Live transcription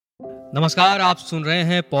नमस्कार, आप सुन रहे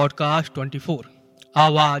हैं पॉडकास्ट 24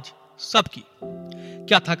 आवाज सबकी।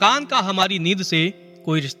 क्या थकान का हमारी नींद से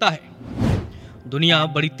कोई रिश्ता है? दुनिया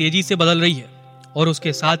बड़ी तेजी से बदल रही है और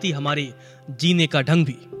उसके साथ ही हमारे जीने का ढंग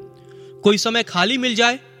भी। कोई समय खाली मिल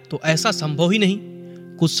जाए तो ऐसा संभव ही नहीं।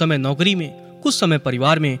 कुछ समय नौकरी में, कुछ समय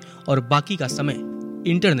परिवार में और बाकी का समय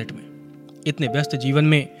इंटरनेट में। इतने व्यस्त जीवन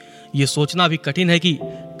में ये सोचना भी कठिन है कि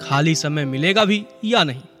खाली समय मिलेगा भी या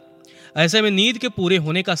नहीं। ऐसे में नींद के पूरे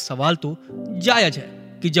होने का सवाल तो जायज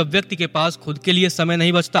है कि जब व्यक्ति के पास खुद के लिए समय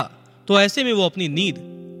नहीं बचता तो ऐसे में वो अपनी नींद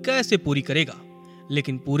कैसे पूरी करेगा।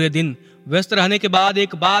 लेकिन पूरे दिन व्यस्त रहने के बाद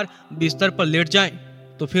एक बार बिस्तर पर लेट जाएं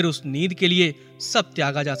तो फिर उस नींद के लिए सब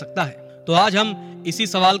त्यागा जा सकता है। तो आज हम इसी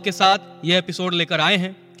सवाल के साथ यह एपिसोड लेकर आए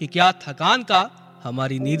हैं कि क्या थकान का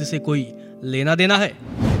हमारी नींद से कोई लेना देना है,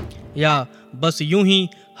 या बस यूं ही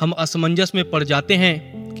हम असमंजस में पड़ जाते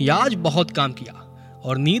हैं कि आज बहुत काम किया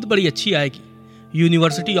और नींद बड़ी अच्छी आएगी।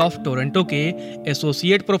 यूनिवर्सिटी ऑफ टोरंटो के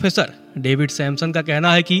एसोसिएट प्रोफेसर डेविड सैमसन का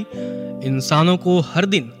कहना है कि इंसानों को हर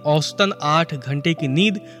दिन औसतन 8 घंटे की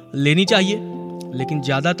नींद लेनी चाहिए, लेकिन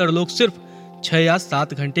ज्यादातर लोग सिर्फ 6 या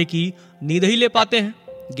 7 घंटे की नींद ही ले पाते हैं।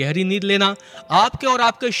 गहरी नींद लेना आपके और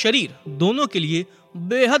आपके शरीर दोनों के लिए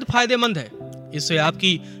बेहद फायदेमंद है। इससे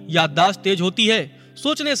आपकी याददाश्त तेज होती है,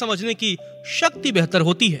 सोचने समझने की शक्ति बेहतर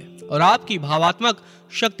होती है और आपकी भावात्मक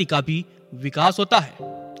शक्ति का भी विकास होता है।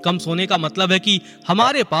 कम सोने का मतलब है कि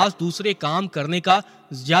हमारे पास दूसरे काम करने का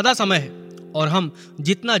ज्यादा समय है और हम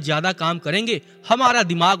जितना ज्यादा काम करेंगे हमारा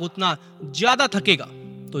दिमाग उतना ज्यादा थकेगा।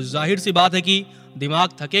 तो जाहिर सी बात है कि दिमाग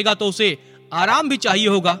थकेगा तो उसे आराम भी चाहिए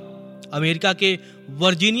होगा। अमेरिका के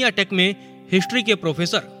वर्जीनिया टेक में हिस्ट्री के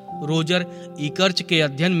प्रोफेसर रोजर इकर्च के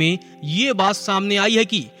अध्ययन में ये बात सामने आई है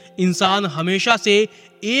कि इंसान हमेशा से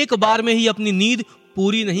एक बार में ही अपनी नींद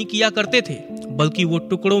पूरी नहीं किया करते थे, बल्कि वो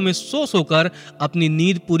टुकड़ों में सो सोकर अपनी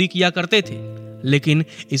नींद पूरी किया करते थे। लेकिन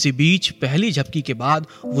इसी बीच पहली झपकी के बाद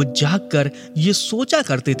वो जागकर ये सोचा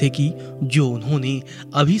करते थे कि जो उन्होंने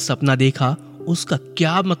अभी सपना देखा उसका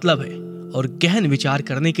क्या मतलब है, और गहन विचार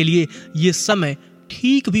करने के लिए ये समय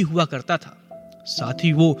ठीक भी हुआ करता था। साथ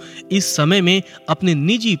ही वो इस समय में अपने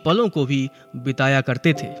निजी पलों को भी बिताया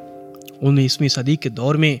करते थे। 19वीं सदी के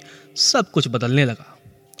दौर में सब कुछ बदलने लगा।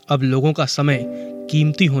 अब लोगों का समय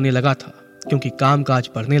कीमती होने लगा था क्योंकि कामकाज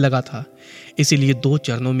बढ़ने लगा था। इसीलिए 2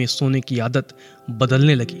 चरणों में सोने की आदत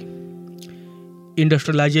बदलने लगी।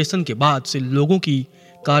 इंडस्ट्रियलाइजेशन के बाद से लोगों की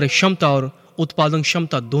कार्य क्षमता और उत्पादन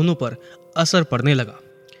क्षमता दोनों पर असर पड़ने लगा।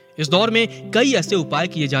 इस दौर में कई ऐसे उपाय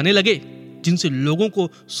किए जाने लगे जिनसे लोगों को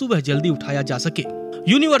सुबह जल्दी उठाया जा सके।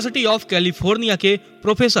 यूनिवर्सिटी ऑफ कैलिफोर्निया के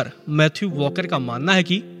प्रोफेसर मैथ्यू वॉकर का मानना है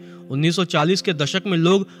कि 1940 के दशक में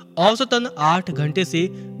लोग औसतन 8 घंटे से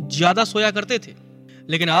ज्यादा सोया करते थे,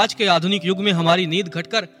 लेकिन आज के आधुनिक युग में हमारी नींद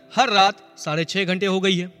घटकर हर रात 6.5 घंटे हो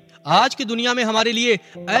गई है। आज की दुनिया में हमारे लिए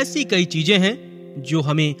ऐसी कई चीजें हैं जो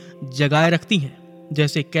हमें जगाए रखती हैं,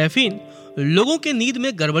 जैसे कैफीन। लोगों के नींद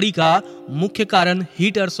में गड़बड़ी का मुख्य कारण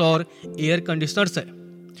हीटर्स और एयर कंडीशनर्स है।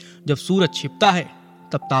 जब सूरज छिपता है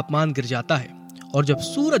तब तापमान गिर जाता है और जब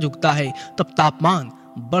सूरज उगता है तब तापमान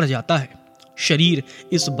बढ़ जाता है। शरीर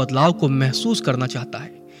इस बदलाव को महसूस करना चाहता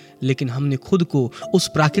है, लेकिन हमने खुद को उस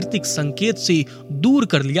प्राकृतिक संकेत से दूर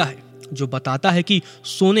कर लिया है जो बताता है कि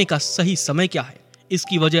सोने का सही समय क्या है।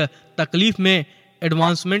 इसकी वजह तकलीफ में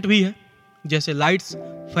एडवांसमेंट भी है, जैसे lights,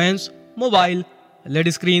 fans, mobile, lead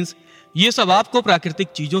screens. ये सब आपको प्राकृतिक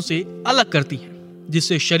चीजों से अलग करती हैं,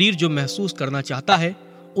 जिससे शरीर जो महसूस करना चाहता है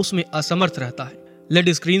उसमें असमर्थ रहता है।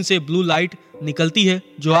 लेड स्क्रीन से ब्लू लाइट निकलती है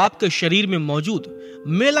जो आपके शरीर में मौजूद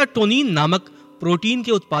मेलाटोनिन नामक प्रोटीन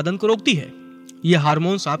के उत्पादन को रोकती है। यह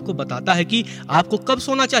हार्मोन्स आपको बताता है कि आपको कब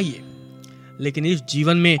सोना चाहिए। लेकिन इस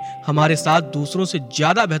जीवन में हमारे साथ दूसरों से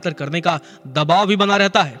ज्यादा बेहतर करने का दबाव भी बना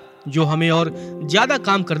रहता है, जो हमें और ज्यादा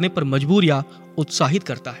काम करने पर मजबूर या उत्साहित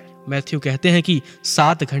करता है। मैथ्यू कहते हैं कि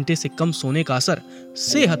 7 घंटे से कम सोने का असर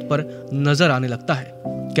सेहत पर नजर आने लगता है।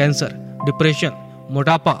 कैंसर, डिप्रेशन,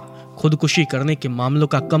 मोटापा, खुदकुशी करने के मामलों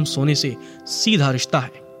का कम सोने से सीधा रिश्ता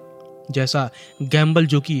है। जैसा गैम्बल,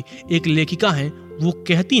 जो कि एक लेखिका हैं, वो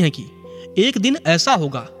कहती हैं कि एक दिन ऐसा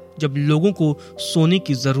होगा जब लोगों को सोने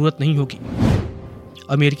की जरूरत नहीं होगी।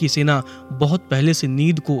 अमेरिकी सेना बहुत पहले से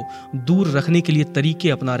नींद को दूर रखने के लिए तरीके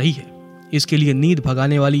अपना रही है। इसके लिए नींद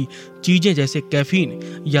भगाने वाली चीजें जैसे कैफीन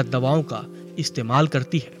या दवाओं का इस्तेमाल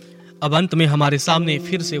करती है। अब अंत में हमारे सामने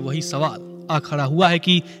फिर से वही सवाल आ खड़ा हुआ है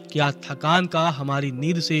कि क्या थकान का हमारी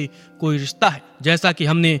नींद से कोई रिश्ता है। जैसा कि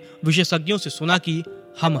हमने विशेषज्ञों से सुना कि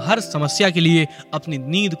हम हर समस्या के लिए अपनी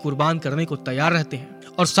नींद कुर्बान करने को तैयार रहते हैं,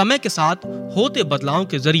 और समय के साथ होते बदलावों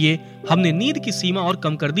के जरिए हमने नींद की सीमा और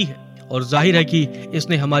कम कर दी है, और जाहिर है कि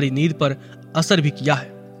इसने हमारी नींद पर असर भी किया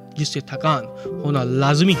है, जिससे थकान होना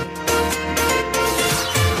लाजमी है।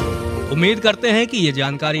 उम्मीद करते हैं कि ये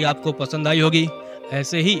जानकारी आपको पसंद आई होगी।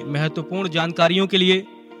 ऐसे ही महत्वपूर्ण जानकारियों के लिए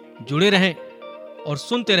जुड़े रहें और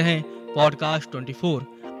सुनते रहें पॉडकास्ट 24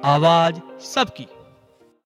 आवाज सबकी।